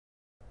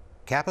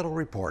Capitol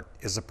Report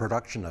is a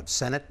production of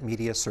Senate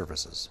Media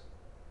Services.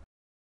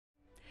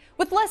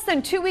 With less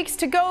than 2 weeks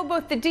to go,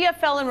 both the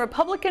DFL and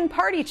Republican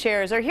Party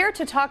chairs are here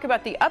to talk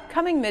about the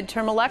upcoming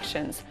midterm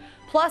elections,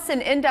 plus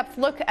an in-depth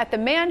look at the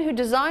man who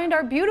designed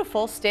our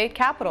beautiful state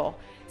capitol.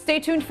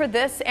 Stay tuned for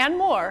this and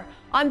more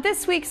on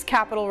this week's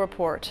Capitol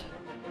Report.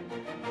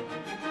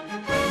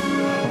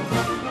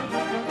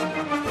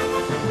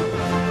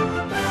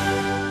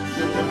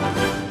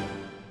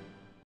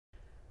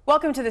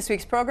 Welcome to this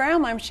week's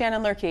program. I'm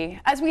Shannon Loehrke.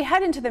 As we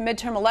head into the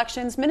midterm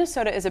elections,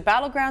 Minnesota is a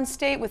battleground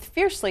state with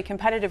fiercely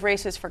competitive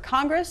races for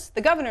Congress,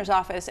 the governor's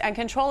office, and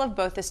control of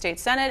both the state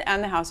Senate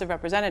and the House of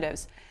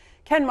Representatives.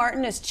 Ken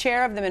Martin is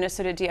chair of the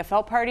Minnesota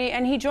DFL party,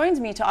 and he joins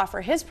me to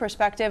offer his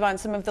perspective on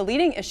some of the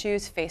leading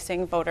issues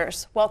facing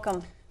voters.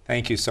 Welcome.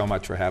 Thank you so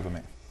much for having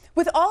me.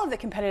 With all of the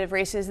competitive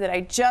races that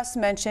I just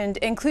mentioned,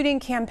 including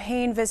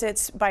campaign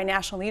visits by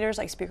national leaders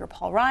like Speaker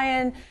Paul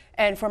Ryan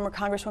and former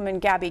Congresswoman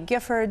Gabby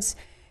Giffords,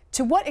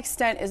 to what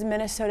extent is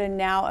Minnesota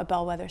now a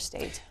bellwether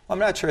state? Well, I'm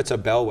not sure it's a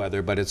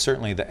bellwether, but it's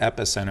certainly the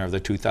epicenter of the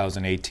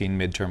 2018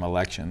 midterm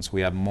elections.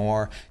 We have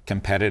more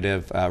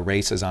competitive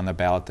races on the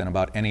ballot than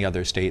about any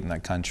other state in the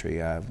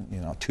country.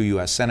 2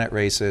 U.S. Senate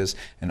races,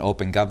 an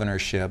open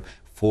governorship,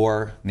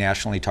 4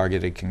 nationally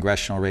targeted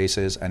congressional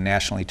races, a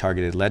nationally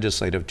targeted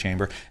legislative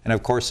chamber, and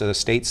of course a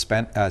state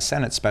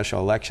Senate special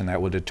election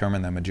that will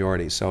determine the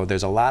majority. So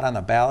there's a lot on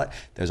the ballot,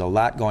 there's a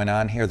lot going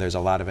on here, there's a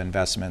lot of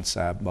investments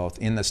both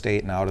in the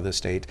state and out of the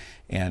state,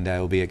 and it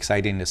will be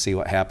exciting to see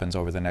what happens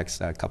over the next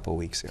couple of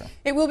weeks here.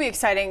 It will be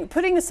exciting.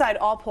 Putting aside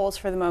all polls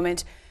for the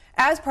moment,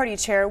 as party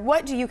chair,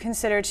 what do you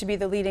consider to be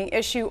the leading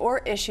issue or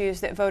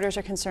issues that voters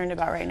are concerned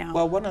about right now?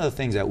 Well, one of the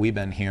things that we've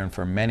been hearing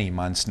for many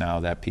months now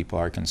that people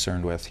are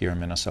concerned with here in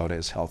Minnesota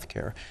is health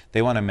care.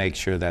 They want to make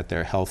sure that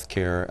their health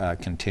care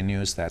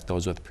continues, that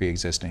those with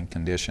pre-existing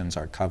conditions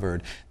are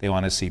covered. They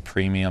want to see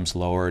premiums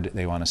lowered.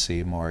 They want to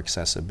see more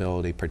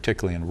accessibility,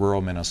 particularly in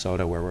rural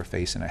Minnesota where we're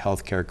facing a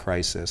health care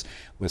crisis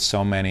with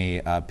so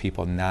many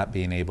people not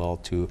being able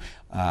to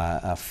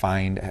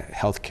find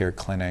health care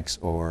clinics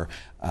or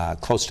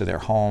close to their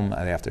home.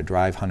 They have to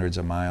drive hundreds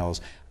of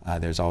miles.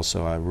 There's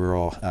also a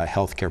rural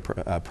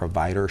healthcare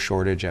provider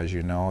shortage, as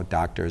you know.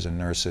 Doctors and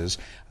nurses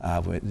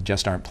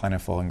just aren't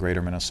plentiful in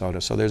greater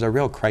Minnesota. So there's a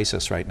real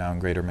crisis right now in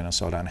greater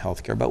Minnesota on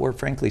healthcare, but we're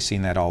frankly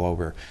seeing that all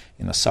over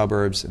in the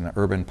suburbs, in the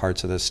urban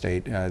parts of the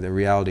state. The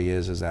reality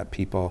is that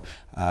people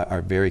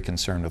are very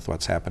concerned with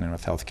what's happening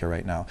with healthcare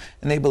right now.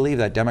 And they believe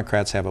that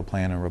Democrats have a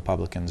plan and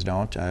Republicans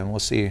don't. And we'll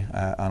see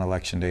on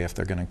Election Day if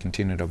they're going to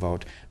continue to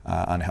vote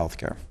on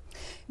healthcare.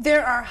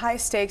 There are high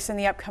stakes in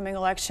the upcoming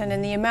election,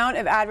 and the amount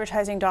of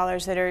advertising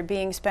dollars that are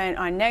being spent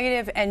on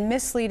negative and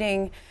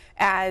misleading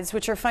ads,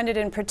 which are funded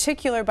in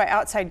particular by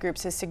outside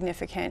groups, is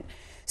significant.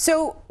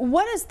 So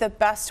what is the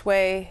best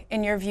way,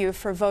 in your view,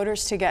 for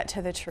voters to get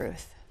to the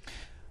truth?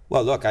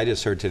 Well, look, I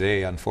just heard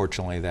today,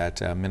 unfortunately, that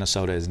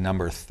Minnesota is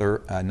number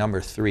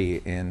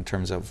 3 in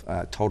terms of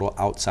total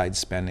outside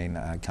spending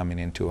coming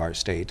into our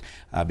state,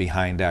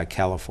 behind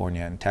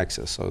California and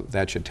Texas. So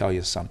that should tell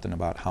you something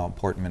about how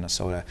important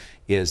Minnesota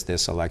is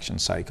this election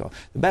cycle.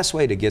 The best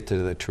way to get to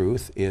the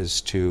truth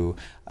is to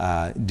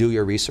do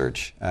your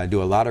research,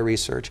 do a lot of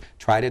research,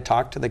 try to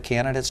talk to the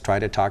candidates, try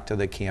to talk to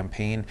the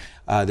campaign.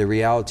 The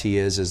reality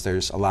is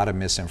there's a lot of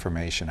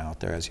misinformation out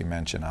there, as you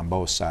mentioned, on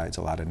both sides,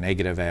 a lot of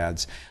negative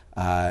ads.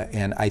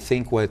 And I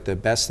think what the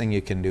best thing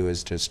you can do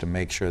is just to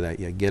make sure that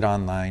you get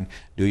online,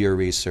 do your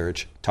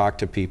research, talk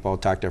to people,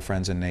 talk to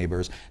friends and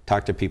neighbors,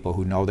 talk to people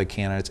who know the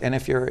candidates, and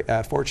if you're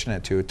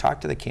fortunate to,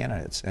 talk to the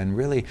candidates and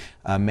really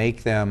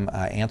make them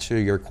answer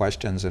your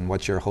questions and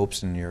what your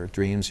hopes and your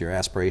dreams, your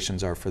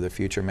aspirations are for the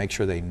future. Make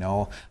sure they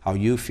know how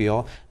you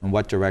feel and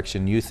what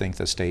direction you think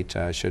the state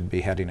should be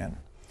heading in.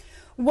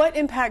 What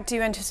impact do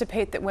you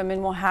anticipate that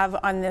women will have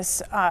on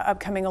this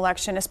upcoming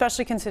election,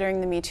 especially considering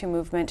the Me Too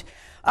movement?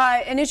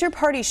 And is your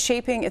party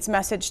shaping its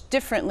message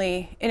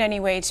differently in any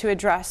way to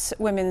address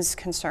women's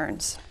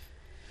concerns?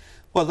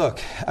 Well, look,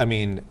 I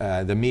mean,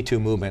 the Me Too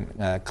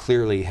movement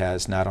clearly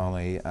has not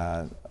only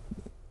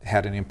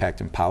had an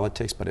impact in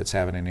politics, but it's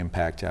having an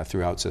impact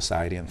throughout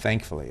society. And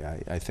thankfully,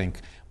 I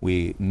think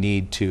we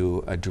need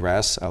to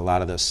address a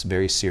lot of the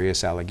very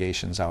serious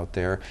allegations out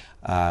there.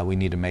 We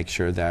need to make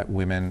sure that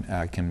women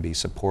can be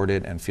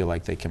supported and feel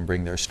like they can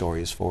bring their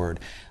stories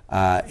forward.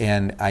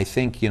 And I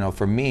think,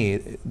 for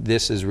me,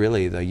 this is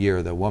really the year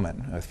of the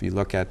woman. If you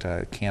look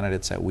at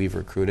candidates that we've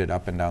recruited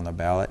up and down the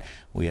ballot,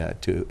 we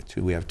have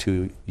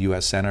two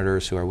U.S.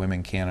 senators who are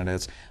women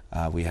candidates.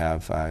 We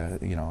have,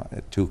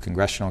 2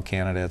 congressional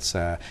candidates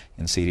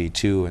in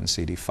CD2 and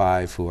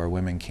CD5 who are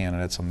women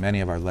candidates. So many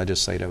of our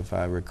legislative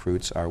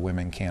recruits are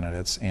women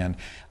candidates. And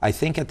I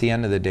think at the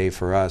end of the day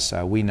for us,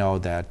 we know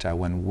that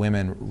when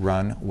women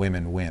run,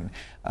 women win.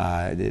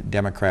 The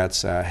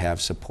Democrats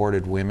have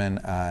supported women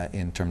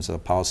in terms of the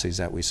policies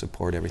that we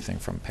support, everything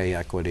from pay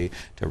equity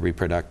to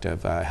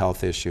reproductive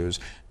health issues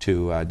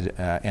to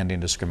ending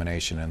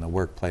discrimination in the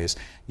workplace.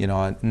 You know,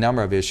 a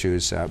number of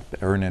issues,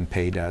 earned and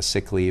paid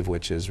sick leave,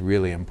 which is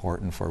really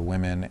important for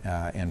women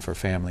and for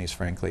families,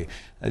 frankly.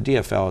 The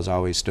DFL has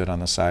always stood on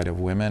the side of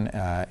women,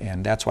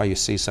 and that's why you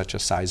see such a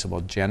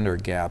sizable gender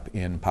gap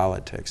in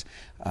politics.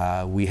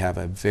 We have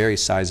a very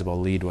sizable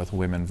lead with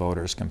women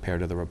voters compared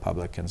to the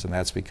Republicans, and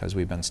that's because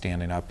we've been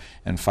standing up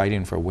and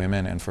fighting for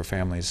women and for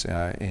families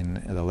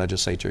in the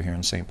legislature here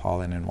in St.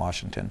 Paul and in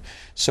Washington.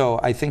 So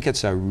I think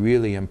it's a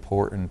really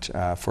important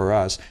for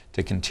us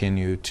to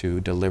continue to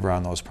deliver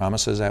on those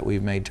promises that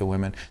we've made to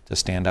women, to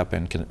stand up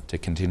and to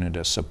continue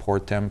to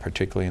support them,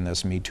 particularly in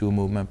this Me Too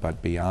movement,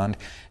 but beyond,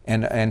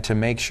 and to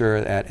make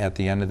sure that at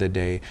the end of the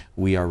day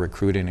we are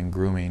recruiting and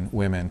grooming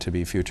women to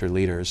be future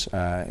leaders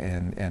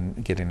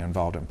and getting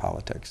involved in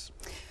politics.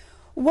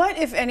 What,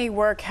 if any,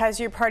 work has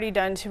your party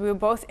done to woo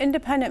both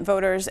independent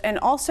voters and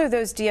also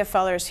those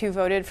DFLers who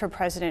voted for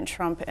President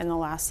Trump in the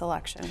last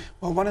election?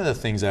 Well, one of the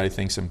things that I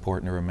think is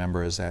important to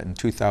remember is that in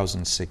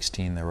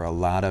 2016 there were a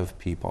lot of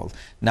people,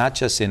 not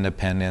just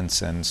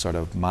independents and sort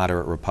of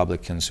moderate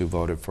Republicans who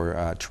voted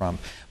for Trump,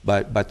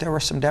 but there were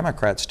some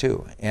Democrats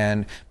too.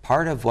 And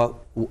part of what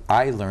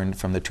I learned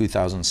from the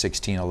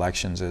 2016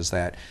 elections is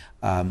that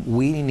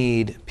we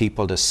need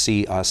people to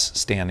see us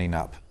standing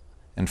up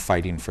and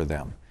fighting for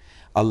them.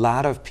 A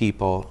lot of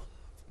people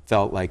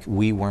felt like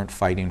we weren't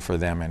fighting for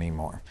them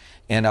anymore.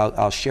 And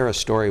I'll share a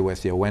story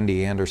with you.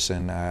 Wendy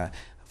Anderson,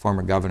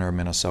 former governor of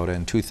Minnesota,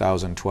 in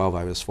 2012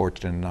 I was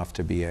fortunate enough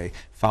to be a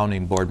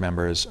founding board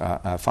member of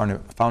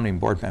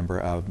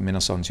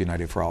Minnesotans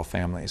United for All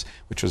Families,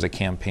 which was a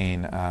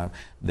campaign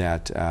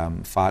that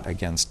fought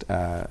against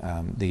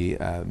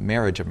the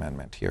marriage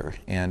amendment here.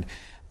 And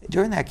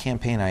during that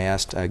campaign I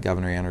asked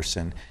Governor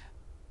Anderson,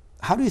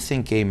 how do you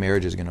think gay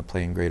marriage is going to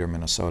play in greater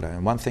Minnesota?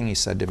 And one thing he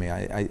said to me,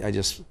 I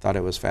just thought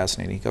it was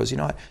fascinating. He goes, you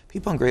know what,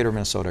 people in greater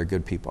Minnesota are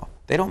good people.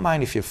 They don't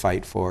mind if you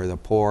fight for the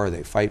poor,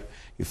 you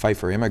fight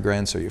for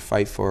immigrants, or you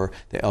fight for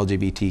the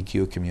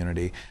LGBTQ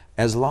community,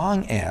 as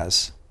long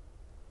as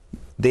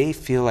they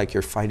feel like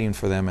you're fighting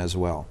for them as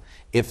well.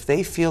 If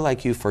they feel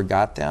like you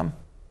forgot them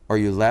or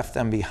you left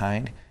them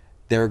behind,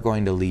 they're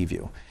going to leave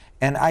you.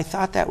 And I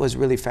thought that was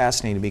really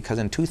fascinating because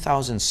in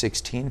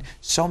 2016,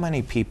 so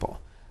many people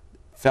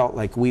felt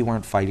like we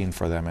weren't fighting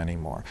for them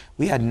anymore.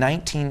 We had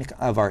 19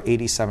 of our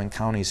 87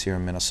 counties here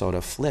in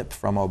Minnesota flip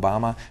from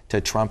Obama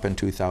to Trump in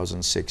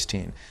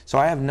 2016. So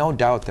I have no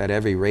doubt that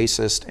every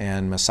racist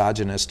and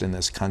misogynist in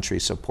this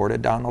country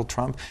supported Donald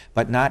Trump,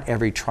 but not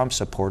every Trump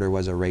supporter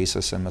was a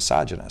racist and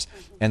misogynist.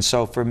 And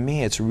so for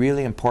me, it's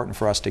really important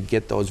for us to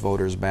get those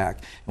voters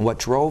back. And what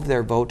drove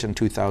their vote in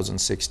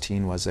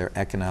 2016 was their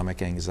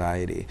economic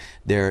anxiety,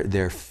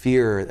 their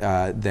fear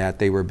that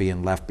they were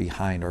being left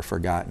behind or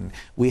forgotten.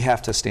 We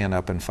have to stand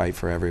up and fight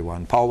for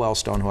everyone. Paul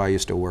Wellstone, who I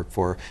used to work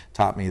for,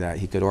 taught me that.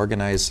 He could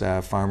organize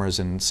farmers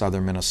in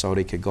southern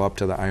Minnesota. He could go up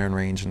to the Iron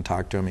Range and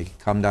talk to them. He could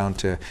come down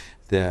to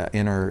the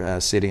inner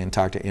city and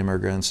talk to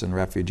immigrants and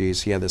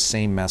refugees. He had the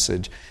same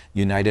message,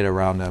 united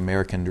around the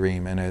American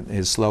dream. And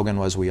his slogan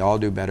was, we all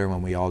do better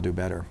when we all do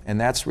better. And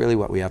that's really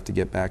what we have to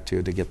get back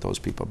to get those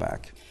people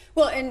back.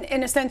 Well,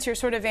 in a sense, you're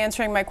sort of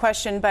answering my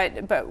question,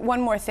 but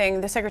one more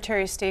thing. The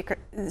Secretary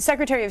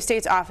of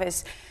State's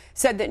office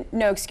said that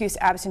no excuse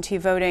absentee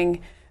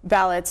voting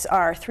ballots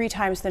are 3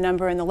 times the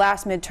number in the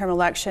last midterm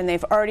election.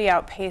 They've already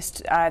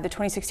outpaced the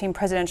 2016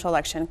 presidential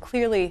election.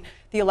 Clearly,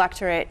 the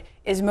electorate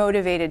is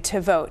motivated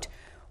to vote.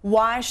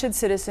 Why should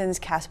citizens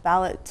cast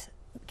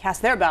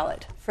their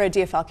ballot for a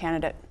DFL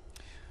candidate?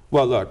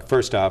 Well, look,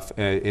 first off,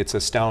 it's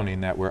astounding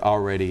that we're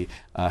already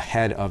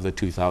ahead of the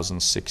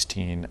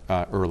 2016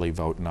 early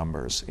vote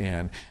numbers,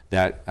 and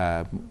that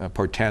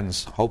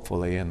portends,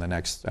 hopefully, in the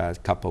next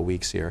couple of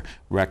weeks here,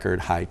 record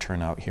high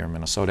turnout here in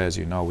Minnesota. As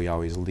you know, we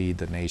always lead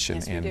the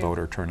nation in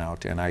voter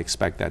turnout, and I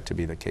expect that to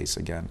be the case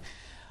again.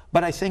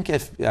 But I think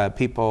if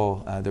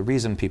the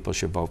reason people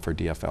should vote for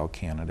DFL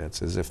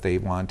candidates is if they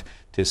want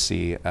to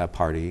see a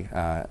party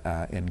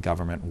in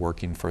government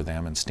working for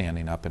them and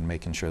standing up and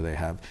making sure they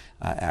have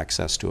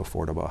access to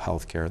affordable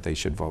health care, they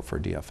should vote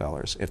for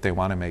DFLers. If they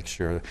want to make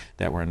sure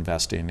that we're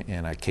investing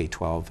in a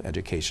K-12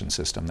 education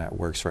system that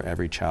works for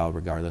every child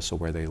regardless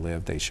of where they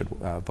live, they should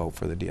vote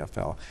for the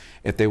DFL.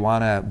 If they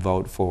want to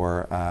vote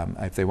for,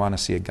 if they want to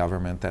see a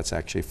government that's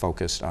actually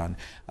focused on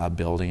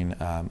building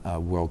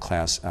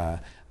world-class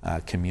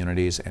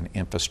communities and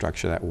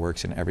infrastructure that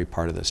works in every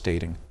part of the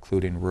state,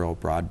 including rural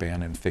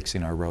broadband and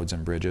fixing our roads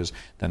and bridges,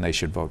 then they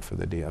should vote for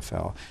the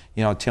DFL.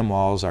 You know, Tim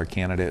Walz, our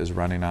candidate, is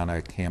running on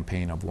a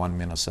campaign of One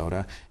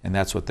Minnesota, and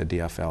that's what the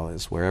DFL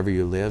is. Wherever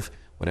you live,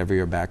 whatever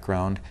your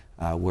background,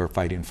 we're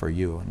fighting for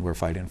you, and we're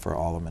fighting for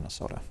all of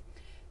Minnesota.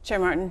 Chair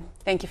Martin,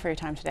 thank you for your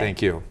time today.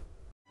 Thank you.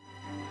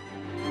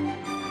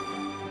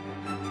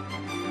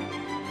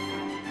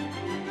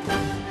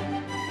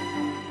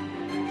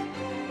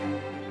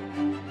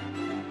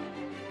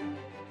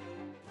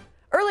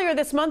 Earlier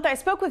Earlier this month, I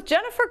spoke with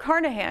Jennifer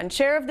Carnahan,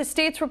 chair of the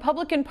state's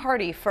Republican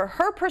Party, for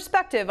her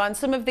perspective on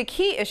some of the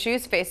key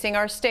issues facing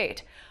our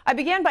state. I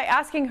began by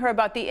asking her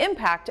about the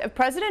impact of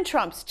President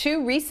Trump's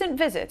 2 recent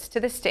visits to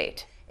the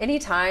state.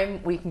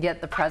 Anytime we can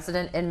get the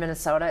president in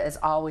Minnesota is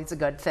always a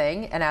good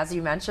thing. And as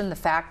you mentioned, the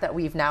fact that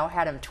we've now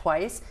had him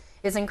twice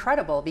is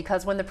incredible,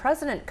 because when the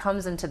president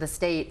comes into the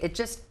state, it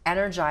just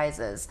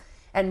energizes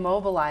and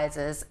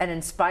mobilizes and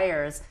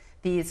inspires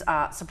these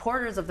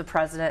supporters of the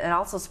president and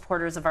also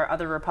supporters of our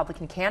other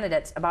Republican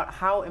candidates about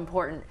how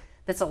important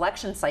this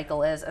election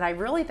cycle is. And I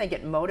really think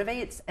it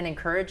motivates and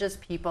encourages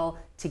people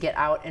to get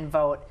out and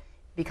vote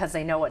because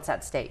they know what's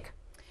at stake.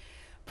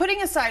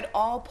 Putting aside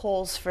all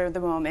polls for the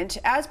moment,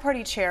 as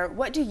party chair,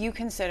 what do you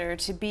consider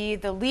to be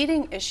the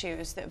leading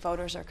issues that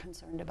voters are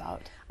concerned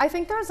about? I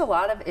think there's a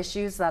lot of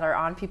issues that are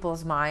on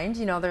people's mind.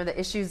 You know, they're the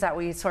issues that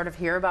we sort of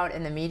hear about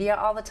in the media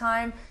all the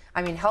time.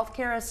 I mean,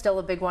 healthcare is still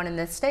a big one in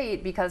this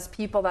state because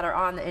people that are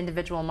on the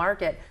individual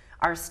market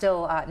are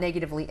still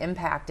negatively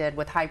impacted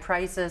with high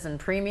prices and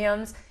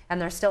premiums, and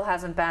there still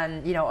hasn't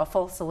been, you know, a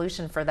full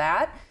solution for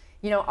that.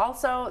 You know,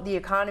 also the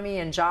economy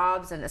and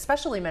jobs, and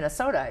especially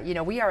Minnesota. You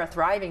know, we are a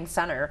thriving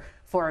center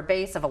for a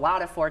base of a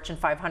lot of Fortune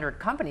 500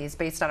 companies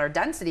based on our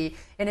density,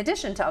 in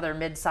addition to other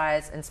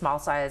mid-size and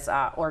small-size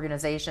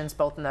organizations,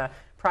 both in the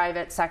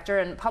private sector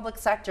and public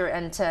sector.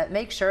 And to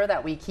make sure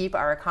that we keep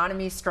our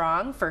economy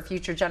strong for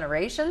future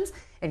generations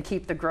and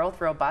keep the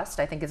growth robust,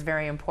 I think is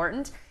very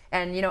important.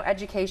 And, you know,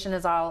 education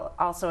is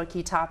also a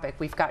key topic.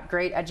 We've got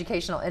great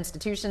educational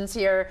institutions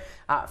here,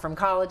 from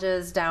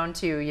colleges down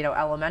to, you know,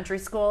 elementary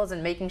schools,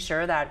 and making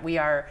sure that we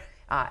are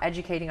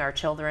educating our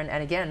children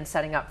and, again,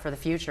 setting up for the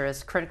future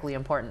is critically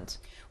important.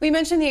 We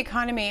mentioned the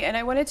economy, and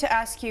I wanted to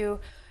ask you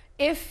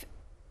if,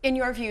 in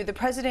your view, the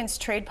president's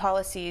trade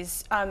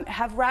policies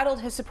have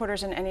rattled his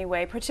supporters in any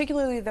way,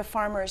 particularly the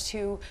farmers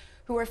who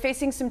are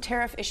facing some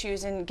tariff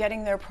issues in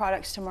getting their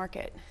products to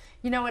market.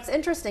 You know, it's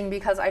interesting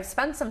because I've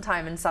spent some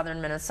time in southern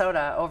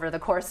Minnesota over the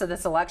course of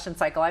this election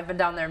cycle. I've been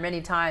down there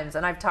many times,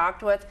 and I've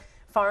talked with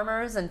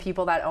farmers and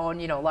people that own,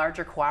 you know,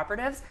 larger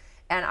cooperatives.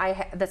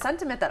 And the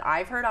sentiment that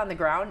I've heard on the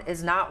ground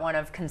is not one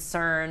of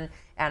concern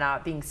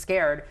and being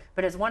scared,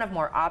 but is one of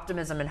more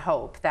optimism and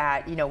hope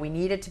that, you know, we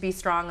needed to be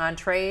strong on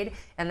trade,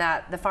 and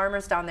that the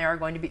farmers down there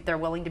are they're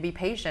willing to be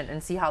patient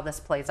and see how this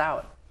plays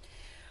out.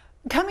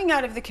 Coming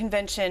out of the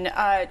convention,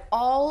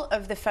 all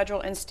of the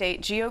federal and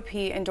state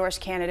GOP endorsed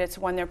candidates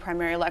won their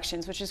primary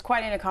elections, which is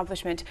quite an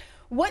accomplishment.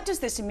 What does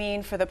this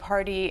mean for the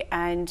party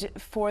and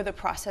for the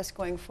process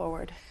going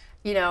forward?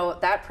 You know,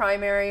 that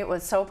primary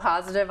was so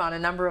positive on a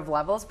number of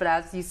levels, but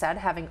as you said,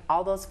 having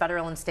all those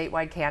federal and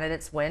statewide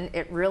candidates win,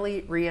 it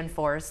really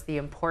reinforced the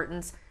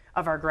importance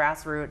of our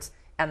grassroots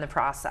and the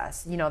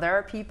process. You know, there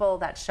are people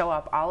that show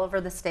up all over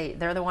the state.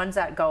 They're the ones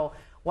that go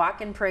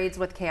walk in parades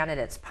with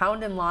candidates,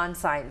 pound in lawn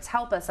signs,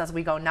 help us as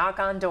we go knock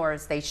on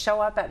doors. They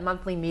show up at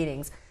monthly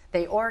meetings.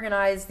 They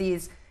organize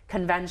these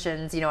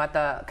conventions, you know, at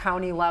the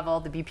county level,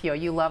 the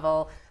BPOU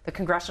level, the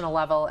congressional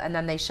level, and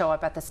then they show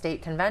up at the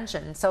state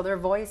convention. So their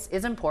voice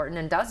is important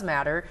and does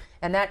matter,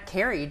 and that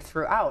carried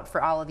throughout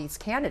for all of these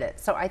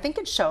candidates. So I think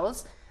it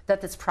shows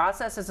that this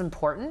process is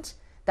important,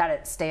 that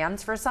it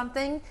stands for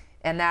something,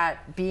 and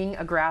that being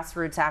a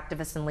grassroots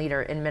activist and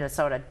leader in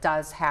Minnesota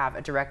does have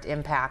a direct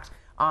impact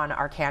on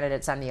our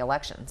candidates and the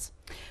elections.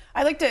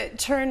 I'd like to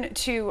turn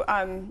to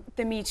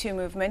the Me Too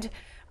movement.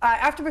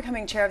 After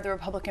becoming chair of the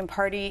Republican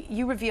Party,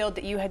 you revealed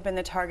that you had been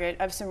the target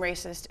of some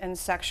racist and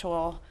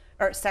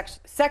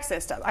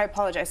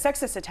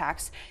sexist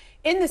attacks.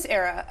 In this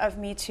era of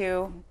Me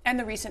Too and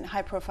the recent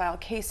high-profile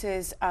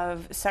cases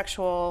of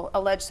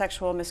alleged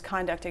sexual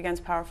misconduct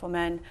against powerful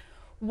men,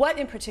 what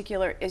in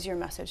particular is your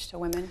message to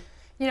women?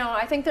 You know,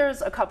 I think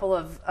there's a couple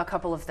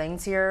of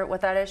things here with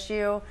that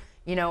issue.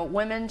 You know,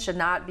 women should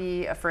not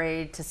be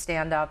afraid to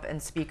stand up and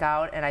speak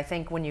out. And I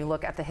think when you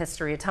look at the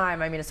history of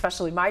time, I mean,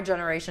 especially my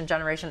generation,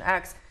 Generation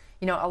X,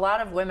 you know, a lot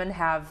of women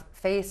have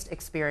faced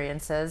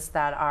experiences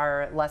that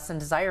are less than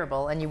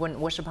desirable, and you wouldn't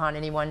wish upon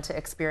anyone to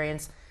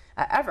experience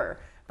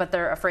ever. But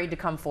they're afraid to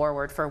come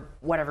forward for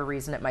whatever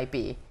reason it might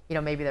be. You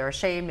know, maybe they're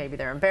ashamed, maybe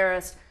they're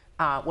embarrassed.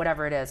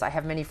 Whatever it is. I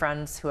have many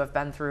friends who have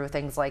been through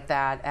things like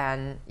that,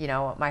 and, you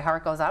know, my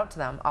heart goes out to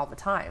them all the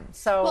time.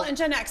 So, well, in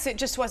Gen X, it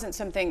just wasn't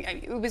something,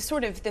 it was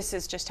sort of, this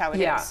is just how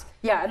it is.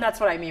 Yeah, and that's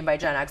what I mean by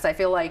Gen X. I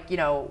feel like, you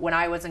know, when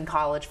I was in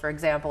college, for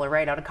example, or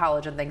right out of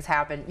college and things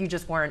happened,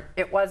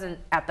 it wasn't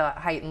at the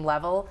heightened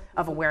level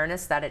of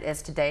awareness that it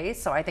is today.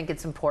 So I think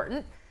it's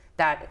important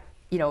that,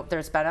 you know,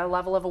 there's been a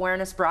level of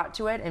awareness brought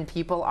to it, and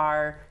people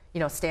are, you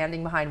know,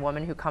 standing behind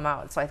women who come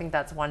out. So I think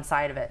that's one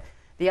side of it.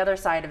 The other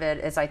side of it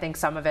is I think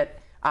some of it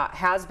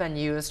has been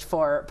used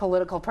for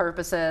political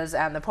purposes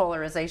and the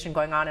polarization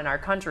going on in our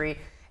country.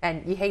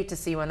 And you hate to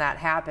see when that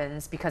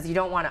happens, because you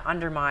don't want to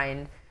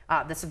undermine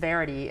the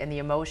severity and the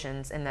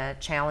emotions and the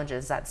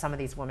challenges that some of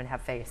these women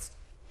have faced.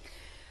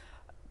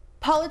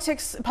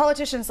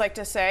 Politicians like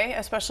to say,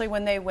 especially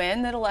when they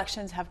win, that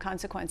elections have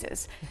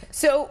consequences.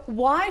 So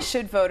why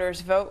should voters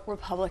vote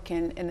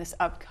Republican in this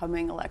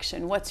upcoming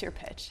election? What's your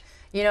pitch?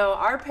 You know,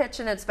 our pitch,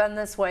 and it's been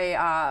this way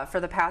for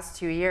the past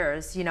 2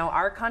 years, you know,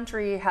 our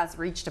country has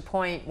reached a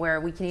point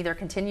where we can either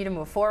continue to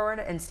move forward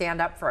and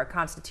stand up for our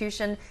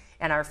Constitution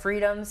and our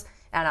freedoms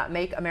and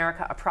make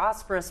America a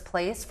prosperous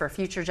place for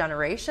future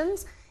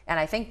generations. And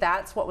I think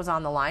that's what was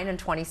on the line in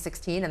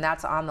 2016, and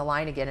that's on the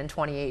line again in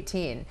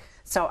 2018.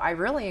 So I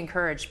really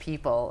encourage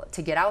people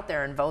to get out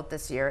there and vote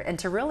this year and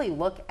to really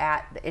look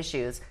at the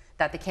issues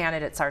that the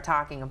candidates are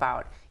talking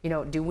about. You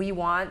know, do we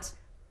want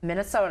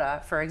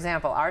Minnesota, for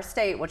example, our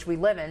state, which we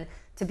live in,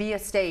 to be a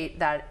state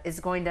that is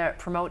going to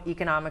promote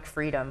economic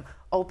freedom,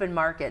 open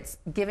markets,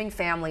 giving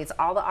families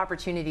all the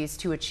opportunities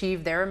to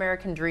achieve their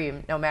American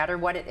dream, no matter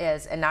what it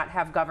is, and not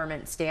have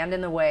government stand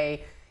in the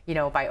way, you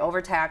know, by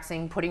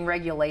overtaxing, putting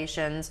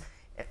regulations,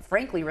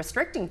 frankly,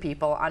 restricting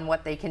people on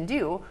what they can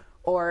do?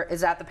 Or is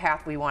that the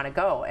path we want to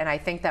go? And I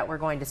think that we're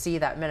going to see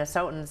that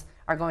Minnesotans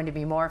are going to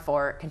be more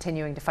for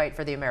continuing to fight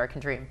for the American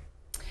dream.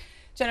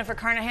 Jennifer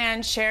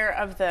Carnahan, chair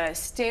of the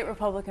State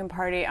Republican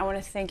Party, I want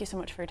to thank you so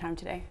much for your time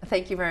today.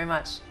 Thank you very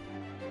much.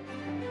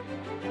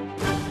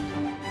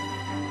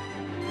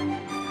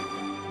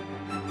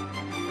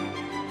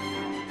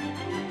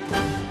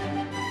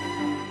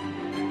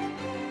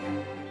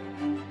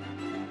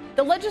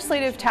 The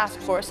Legislative Task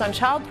Force on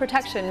Child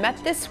Protection met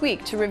this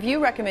week to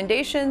review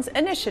recommendations,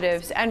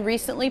 initiatives, and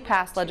recently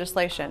passed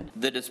legislation.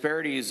 The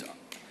disparities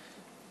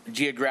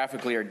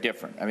geographically are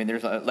different. I mean,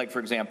 there's like, for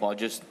example,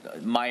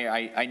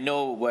 I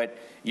know what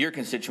your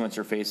constituents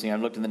are facing.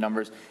 I've looked at the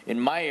numbers. In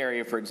my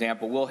area, for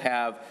example, we'll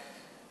have,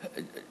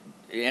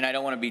 and I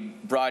don't want to be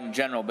broad in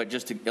general, but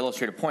just to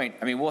illustrate a point,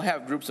 I mean, we'll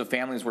have groups of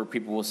families where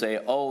people will say,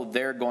 oh,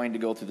 they're going to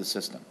go through the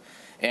system.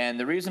 And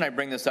the reason I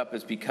bring this up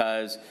is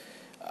because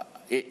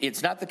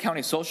it's not the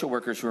county social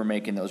workers who are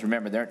making those.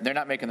 Remember, they're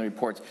not making the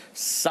reports.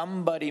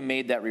 Somebody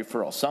made that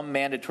referral, some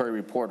mandatory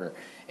reporter.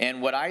 And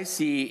what I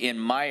see in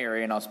my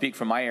area, and I'll speak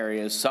from my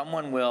area, is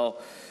someone will,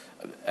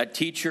 a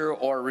teacher,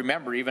 or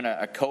remember, even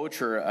a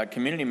coach or a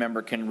community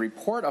member can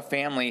report a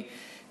family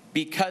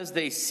because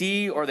they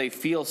see or they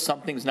feel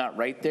something's not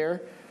right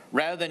there,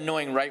 rather than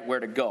knowing right where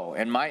to go.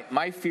 And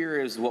my fear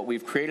is what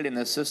we've created in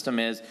this system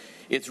is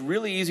it's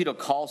really easy to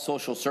call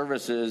social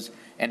services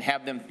and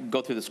have them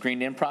go through the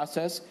screened-in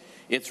process.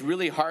 It's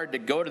really hard to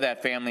go to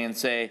that family and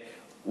say,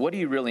 what do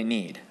you really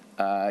need?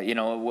 You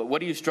know,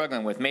 what are you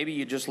struggling with? Maybe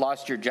you just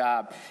lost your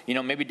job. You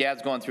know, maybe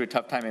dad's going through a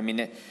tough time. I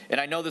mean, and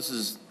I know this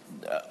is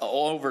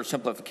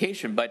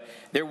oversimplification, but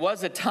there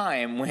was a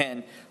time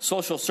when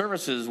social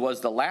services was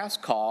the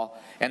last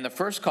call, and the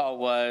first call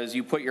was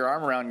you put your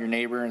arm around your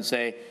neighbor and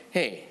say,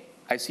 hey,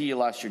 I see you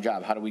lost your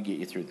job. How do we get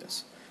you through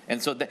this? And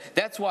so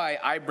that's why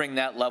I bring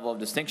that level of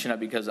distinction up,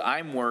 because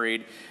I'm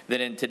worried that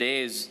in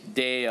today's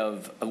day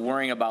of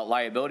worrying about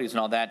liabilities and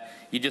all that,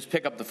 you just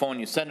pick up the phone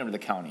and you send them to the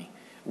county,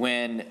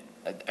 when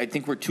I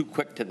think we're too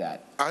quick to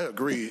that. I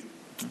agree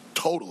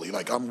totally.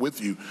 Like, I'm with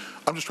you.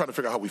 I'm just trying to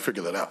figure out how we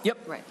figure that out.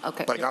 Yep. Right.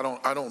 Okay. Like, I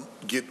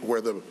don't get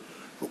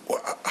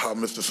how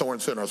Mr.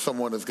 Sorensen or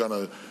someone is going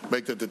to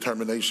make the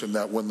determination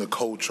that when the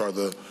coach or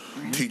the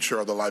teacher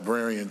or the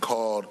librarian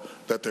called,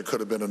 that there could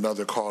have been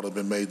another call that had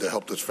been made to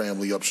help this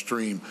family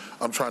upstream.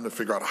 I'm trying to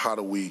figure out how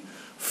do we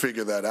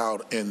figure that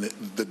out, and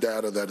the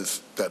data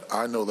that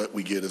I know that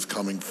we get is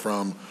coming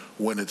from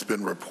when it's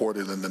been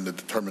reported, and then the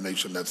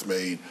determination that's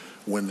made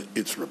when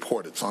it's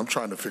reported. So I'm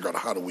trying to figure out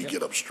how do we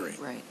get upstream.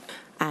 Right.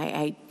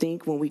 I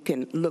think when we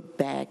can look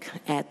back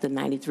at the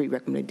 93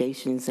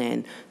 recommendations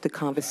and the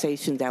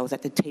conversation that was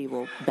at the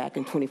table back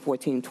in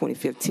 2014,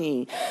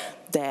 2015,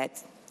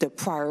 that the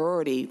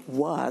priority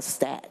was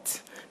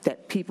that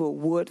people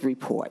would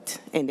report,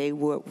 and they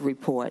would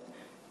report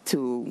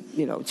to,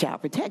 you know,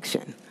 child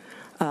protection.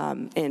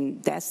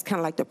 And that's kind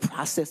of like the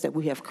process that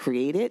we have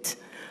created.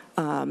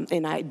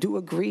 And I do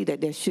agree that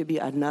there should be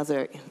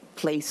another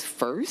place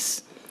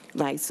first,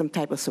 like some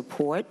type of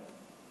support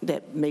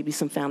that maybe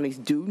some families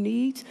do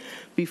need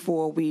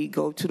before we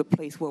go to the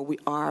place where we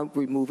are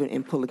removing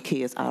and pulling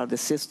kids out of the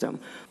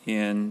system.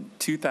 In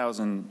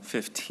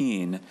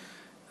 2015,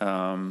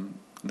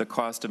 the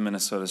cost of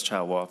Minnesota's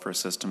child welfare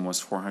system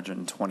was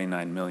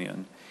 $429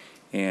 million.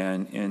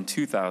 And in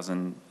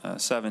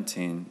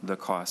 2017, the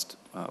cost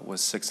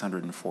was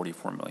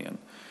 $644 million.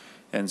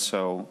 And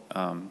so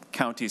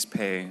counties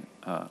pay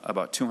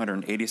about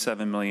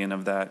 $287 million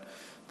of that.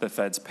 The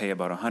feds pay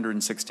about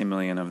 $160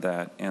 million of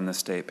that, and the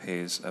state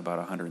pays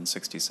about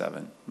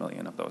 $167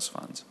 million of those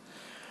funds.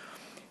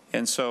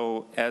 And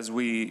so as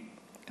we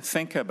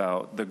think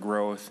about the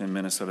growth in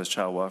Minnesota's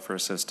child welfare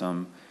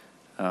system,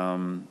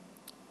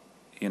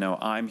 you know,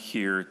 I'm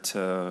here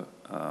to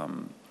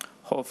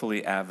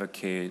hopefully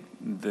advocate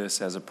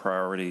this as a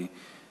priority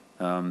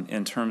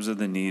in terms of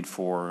the need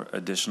for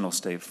additional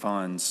state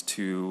funds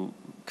to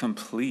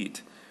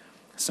complete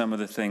some of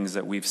the things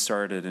that we've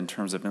started in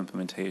terms of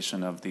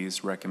implementation of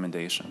these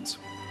recommendations.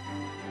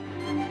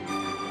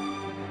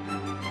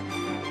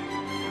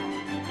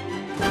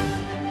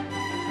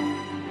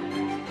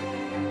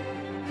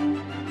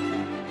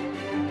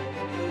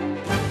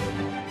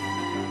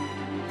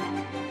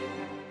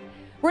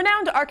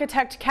 Renowned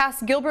architect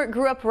Cass Gilbert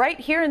grew up right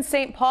here in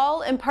St.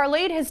 Paul and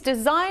parlayed his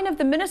design of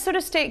the Minnesota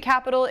State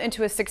Capitol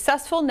into a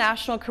successful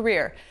national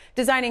career,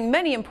 designing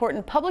many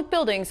important public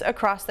buildings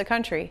across the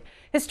country.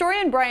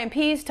 Historian Brian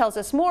Pease tells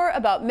us more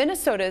about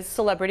Minnesota's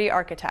celebrity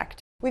architect.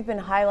 We've been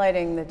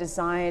highlighting the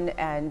design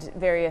and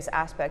various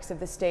aspects of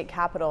the state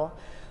capitol,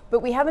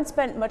 but we haven't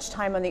spent much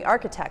time on the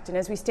architect. And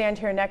as we stand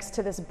here next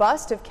to this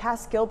bust of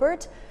Cass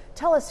Gilbert,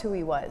 tell us who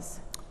he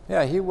was.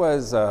 Yeah, he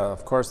was,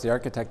 of course, the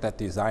architect that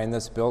designed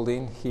this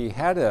building. He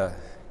had a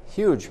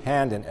huge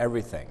hand in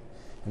everything.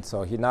 And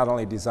so he not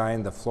only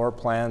designed the floor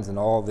plans and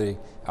all the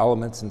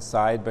elements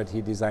inside, but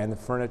he designed the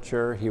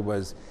furniture. He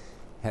was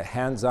a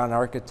hands-on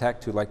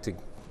architect who liked to,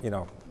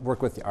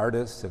 work with the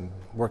artists and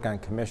work on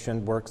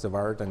commissioned works of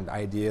art and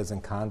ideas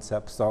and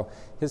concepts. So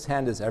his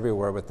hand is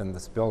everywhere within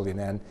this building.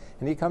 And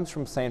he comes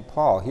from St.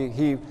 Paul.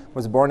 He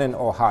was born in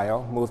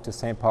Ohio, moved to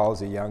St. Paul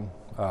as a young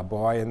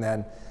boy, and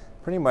then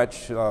pretty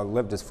much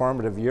lived his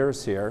formative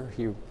years here.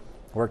 He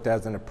worked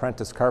as an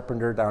apprentice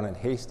carpenter down in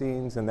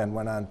Hastings and then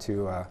went on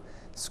to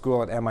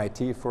school at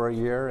MIT for a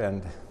year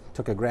and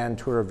took a grand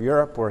tour of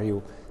Europe where he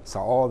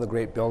saw all the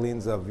great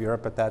buildings of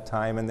Europe at that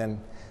time, and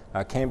then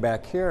came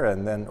back here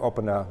and then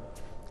opened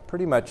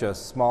pretty much a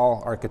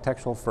small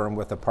architectural firm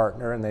with a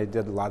partner, and they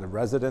did a lot of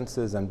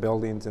residences and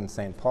buildings in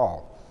St.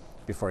 Paul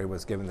before he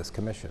was given this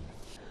commission.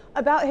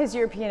 About his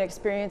European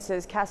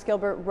experiences, Cass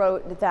Gilbert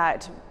wrote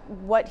that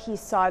what he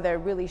saw there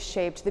really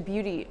the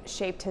beauty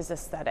shaped his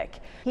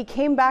aesthetic. He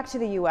came back to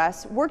the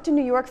U.S., worked in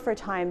New York for a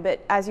time, but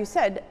as you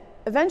said,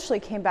 eventually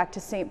came back to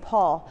St.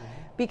 Paul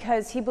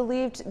because he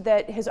believed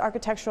that his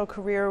architectural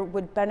career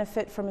would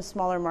benefit from a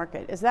smaller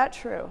market. Is that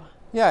true?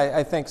 Yeah,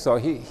 I think so.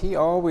 He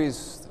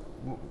always,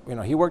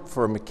 he worked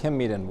for McKim,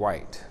 Mead &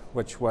 White,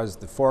 which was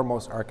the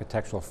foremost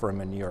architectural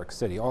firm in New York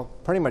City,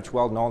 pretty much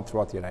well known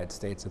throughout the United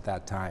States at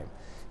that time.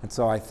 And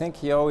so I think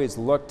he always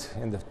looked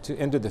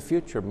into the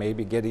future,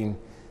 maybe getting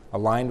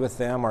aligned with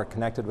them or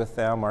connected with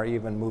them or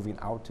even moving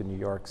out to New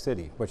York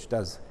City, which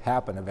does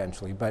happen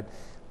eventually. But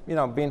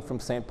being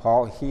from St.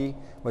 Paul, he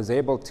was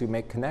able to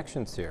make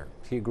connections here.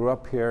 He grew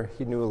up here,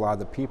 he knew a lot of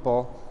the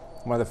people.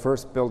 One of the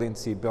first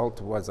buildings he built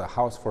was a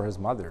house for his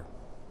mother.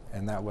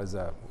 And that was,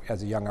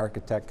 as a young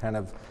architect, kind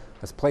of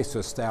a place to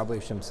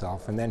establish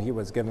himself. And then he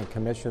was given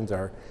commissions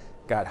or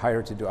got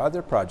hired to do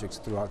other projects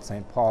throughout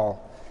St.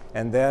 Paul.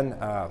 And then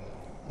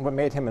what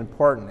made him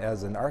important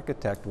as an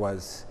architect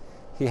was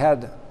he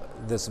had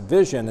this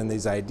vision and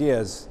these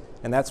ideas,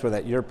 and that's where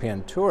that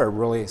European tour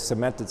really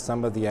cemented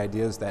some of the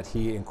ideas that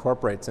he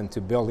incorporates into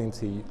buildings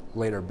he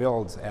later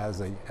builds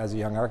as a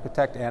young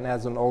architect and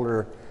as an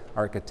older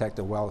architect,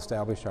 a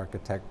well-established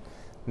architect,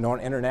 known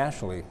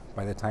internationally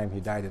by the time he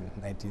died in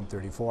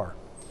 1934.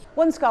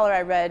 One scholar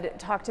I read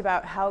talked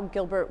about how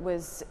Gilbert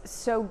was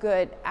so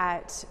good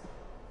at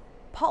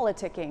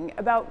politicking,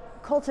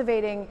 about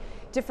cultivating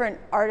different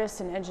artists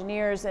and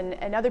engineers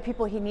and other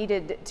people he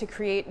needed to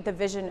create the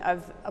vision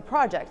of a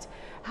project.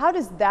 How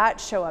does that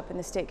show up in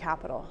the state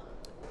capitol?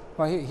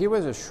 Well, he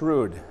was a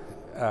shrewd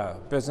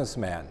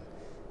businessman,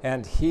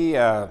 and he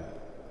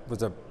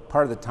was a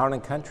part of the Town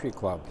and Country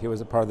Club. He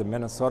was a part of the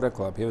Minnesota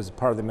Club. He was a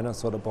part of the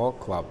Minnesota Boat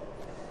Club.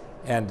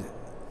 And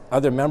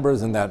other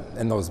members in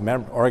those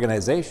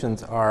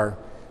organizations are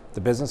the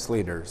business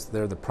leaders.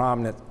 They're the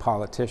prominent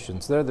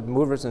politicians. They're the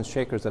movers and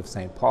shakers of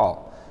St.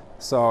 Paul.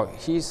 So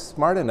he's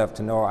smart enough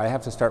to know I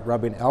have to start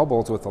rubbing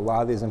elbows with a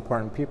lot of these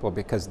important people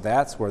because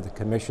that's where the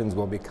commissions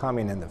will be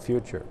coming in the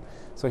future.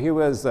 So he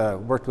was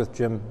worked with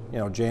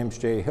James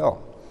J.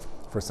 Hill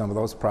for some of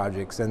those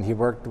projects, and he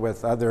worked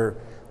with other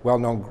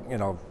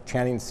well-known,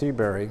 Channing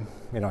Seabury.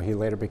 He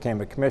later became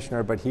a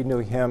commissioner, but he knew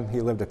him.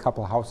 He lived a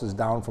couple houses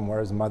down from where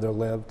his mother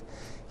lived.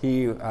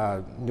 He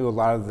knew a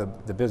lot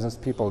of the business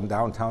people in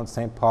downtown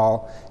St.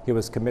 Paul. He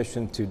was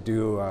commissioned to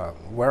do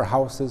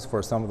warehouses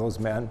for some of those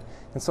men.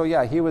 And so,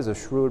 yeah, he was a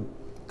shrewd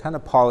kind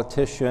of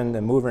politician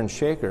and mover and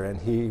shaker, and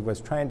he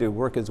was trying to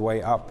work his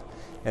way up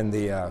in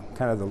the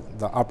kind of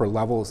the upper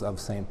levels of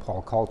St.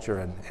 Paul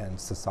culture and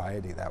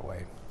society that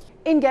way.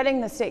 In getting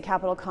the state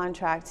capitol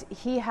contract,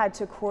 he had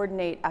to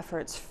coordinate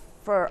efforts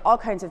for all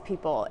kinds of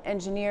people,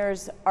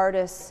 engineers,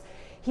 artists.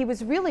 He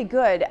was really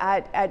good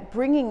at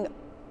bringing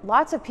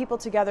lots of people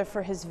together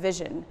for his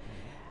vision.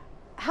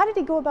 How did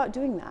he go about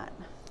doing that?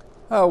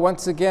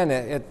 Once again,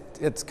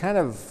 it's kind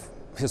of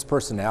his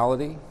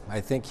personality. I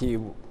think he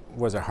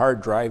was a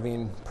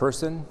hard-driving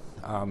person.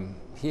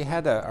 He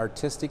had an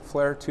artistic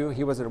flair too.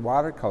 He was a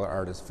watercolor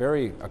artist,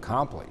 very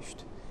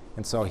accomplished.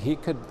 And so he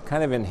could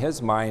kind of in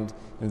his mind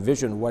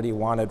envision what he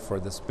wanted for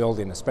this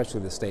building,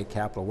 especially the state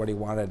capitol, what he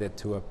wanted it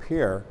to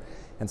appear.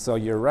 And so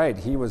you're right,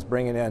 he was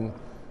bringing in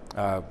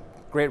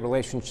great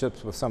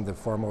relationships with some of the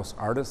foremost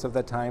artists of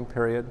that time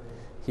period.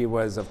 He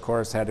was, of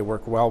course, had to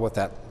work well with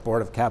that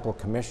Board of Capitol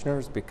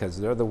Commissioners because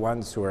they're the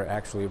ones who are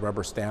actually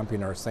rubber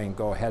stamping or saying,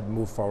 go ahead,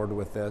 move forward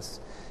with this.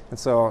 And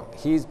so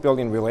he's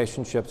building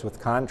relationships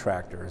with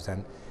contractors.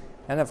 And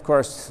And of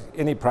course,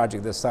 any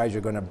project this size,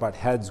 you're going to butt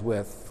heads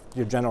with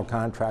your general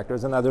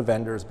contractors and other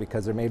vendors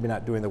because they're maybe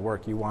not doing the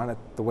work you want it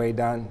the way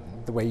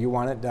you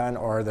want it done,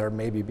 or they're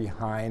maybe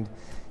behind.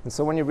 And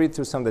so when you read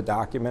through some of the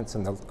documents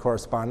and the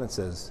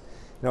correspondences,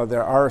 you know,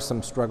 there are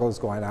some struggles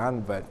going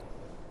on, but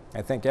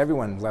I think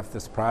everyone left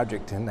this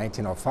project in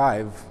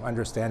 1905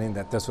 understanding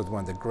that this was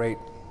one of the great,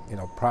 you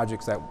know,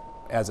 projects that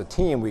as a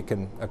team we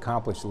can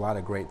accomplish a lot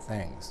of great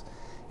things.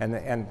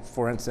 And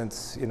for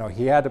instance, you know,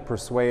 he had to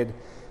persuade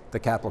the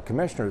Capitol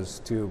Commissioners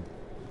to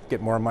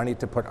get more money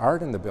to put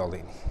art in the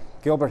building.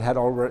 Gilbert had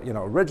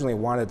originally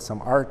wanted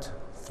some art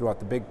throughout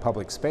the big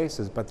public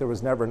spaces, but there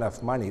was never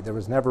enough money. There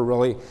was never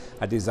really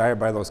a desire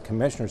by those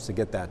commissioners to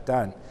get that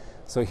done.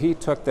 So he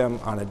took them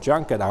on a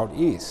junket out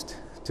east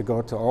to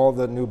go to all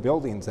the new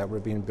buildings that were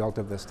being built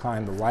at this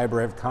time. The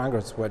Library of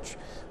Congress, which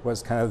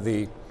was kind of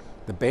the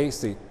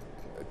basic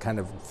kind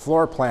of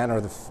floor plan or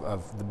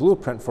of the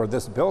blueprint for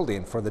this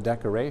building, for the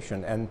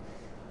decoration.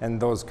 And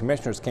those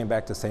commissioners came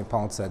back to St.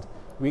 Paul and said,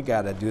 we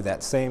got to do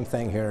that same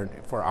thing here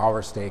for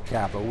our state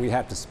capitol. We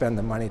have to spend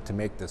the money to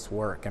make this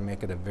work and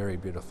make it a very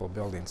beautiful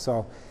building.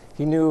 So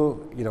he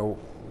knew, you know,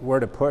 where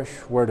to push,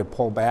 where to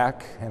pull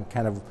back, and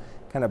kind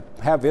of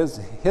have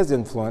his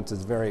influence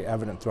is very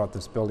evident throughout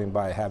this building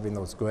by having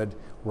those good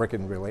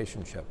working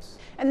relationships.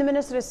 And the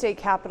Minnesota State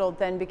Capitol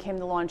then became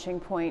the launching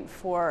point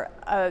for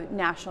a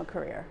national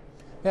career.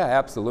 Yeah,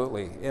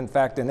 absolutely. In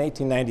fact, in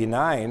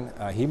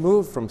 1899, he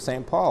moved from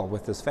St. Paul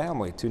with his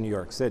family to New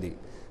York City.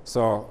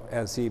 So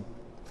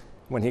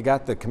when he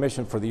got the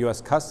commission for the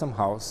U.S. Custom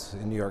House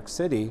in New York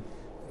City,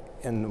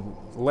 in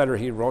the letter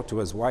he wrote to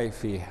his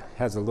wife, he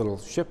has a little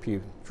ship he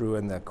drew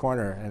in the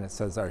corner, and it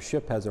says, "Our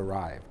ship has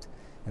arrived."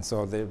 And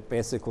so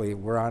basically,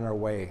 we're on our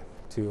way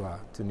to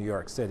New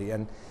York City.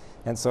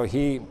 And so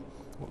he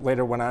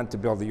later went on to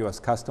build the U.S.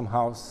 Custom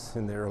House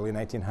in the early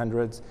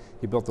 1900s.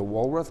 He built the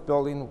Woolworth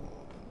Building.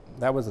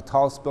 That was the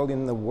tallest building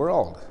in the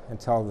world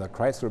until the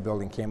Chrysler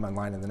Building came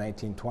online in the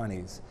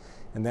 1920s.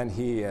 And then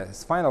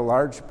his final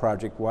large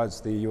project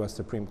was the U.S.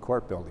 Supreme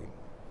Court Building.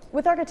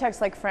 With architects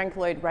like Frank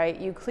Lloyd Wright,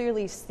 you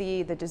clearly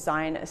see the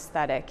design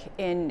aesthetic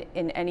in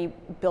any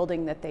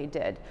building that they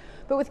did.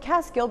 But with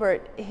Cass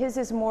Gilbert, his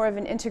is more of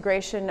an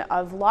integration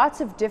of lots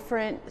of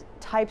different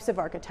types of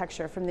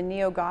architecture, from the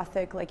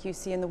neo-Gothic like you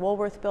see in the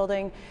Woolworth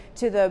Building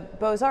to the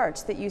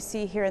Beaux-Arts that you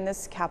see here in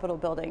this Capitol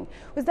building.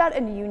 Was that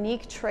a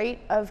unique trait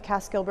of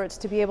Cass Gilbert's,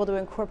 to be able to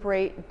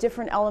incorporate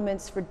different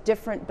elements for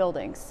different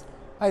buildings?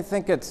 I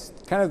think it's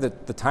kind of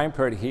the time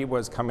period he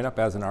was coming up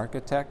as an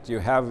architect. You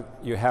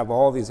have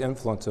all these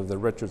influence of the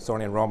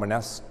Richardsonian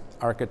Romanesque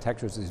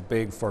architectures, these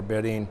big,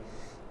 forbidding,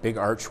 big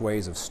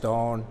archways of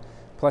stone.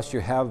 Plus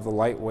you have the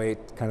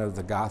lightweight, kind of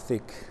the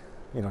Gothic,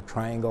 you know,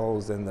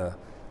 triangles and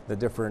the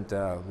different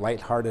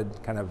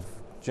light-hearted kind of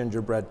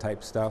gingerbread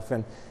type stuff.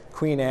 And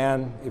Queen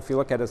Anne, if you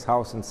look at his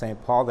house in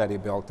St. Paul that he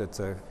built, it's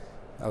a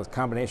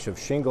combination of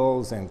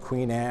shingles and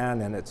Queen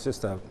Anne, and it's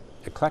just a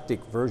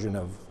eclectic version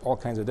of all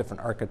kinds of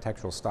different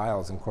architectural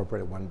styles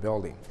incorporated in one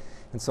building.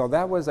 And so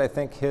that was, I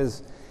think,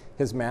 his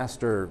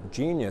master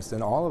genius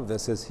in all of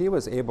this, is he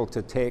was able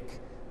to take,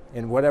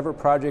 in whatever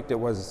project it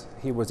was,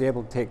 he was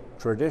able to take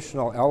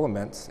traditional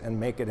elements and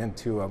make it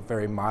into a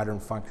very modern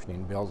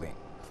functioning building.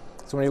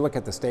 So when you look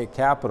at the state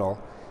capitol,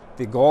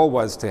 the goal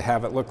was to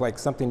have it look like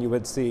something you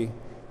would see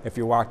if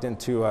you walked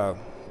into a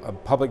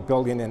public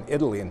building in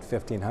Italy in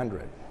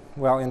 1500.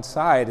 Well,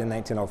 inside in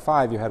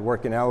 1905, you had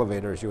working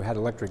elevators, you had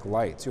electric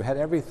lights, you had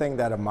everything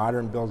that a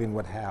modern building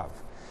would have.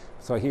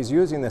 So he's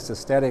using this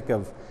aesthetic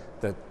of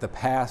the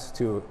past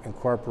to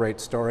incorporate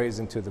stories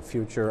into the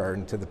future, or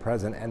into the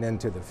present and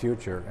into the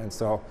future. And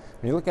so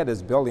when you look at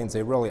his buildings,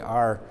 they really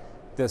are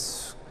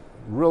this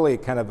really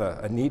kind of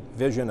a neat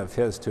vision of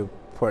his to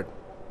put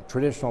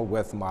traditional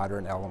with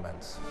modern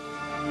elements.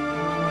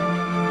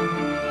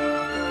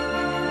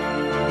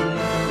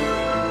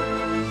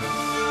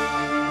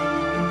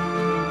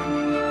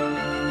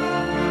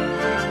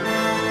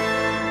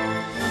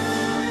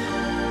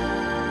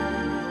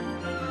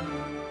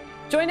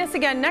 Join us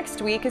again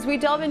next week as we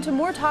delve into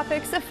more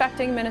topics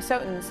affecting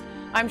Minnesotans.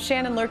 I'm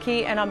Shannon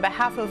Loehrke, and on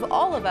behalf of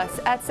all of us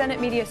at Senate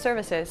Media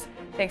Services,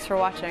 thanks for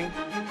watching.